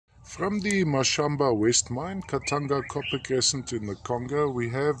From the Mashamba West Mine, Katanga Copper Crescent in the Congo,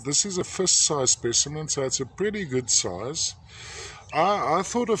 this is a fist size specimen, so it's a pretty good size. I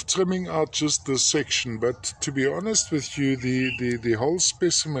thought of trimming out just this section, but to be honest with you, the whole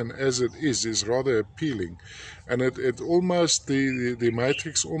specimen as it is rather appealing, and it almost, the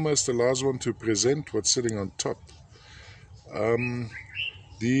matrix almost allows one to present what's sitting on top.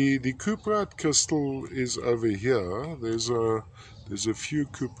 The cuprite crystal is over here. There's a few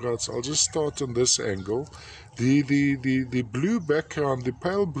cuprites. I'll just start on this angle. The blue background, the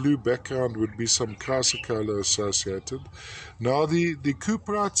pale blue background would be some chrysocolla associated. Now the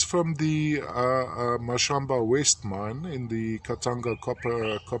cuprites from the Mashamba West mine in the Katanga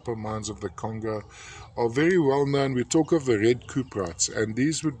copper mines of the Congo are very well known. We talk of the red cuprites, and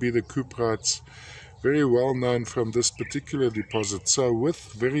these would be the cuprites very well known from this particular deposit. So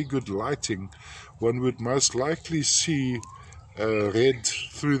with very good lighting, one would most likely see red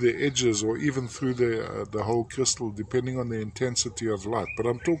through the edges or even through the whole crystal, depending on the intensity of light. But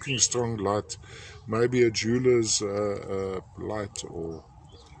I'm talking strong light, maybe a jeweler's light. Or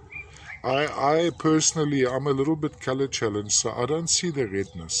I personally, I'm a little bit color challenged, so I don't see the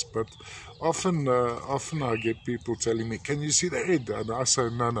redness. But often I get people telling me, "Can you see the red?" And I say,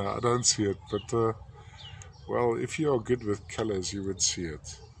 no, I don't see it. But well, if you are good with colors, you would see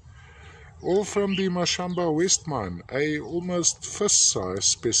it. All from the Mashamba West mine, a almost fist-size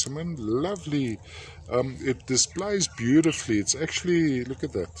specimen, lovely. It displays beautifully. It's actually, look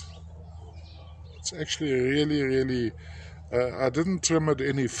at that. It's actually really. I didn't trim it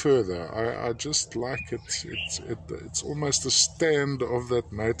any further. I just like it. It's almost a stand of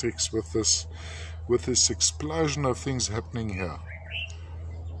that matrix with this explosion of things happening here.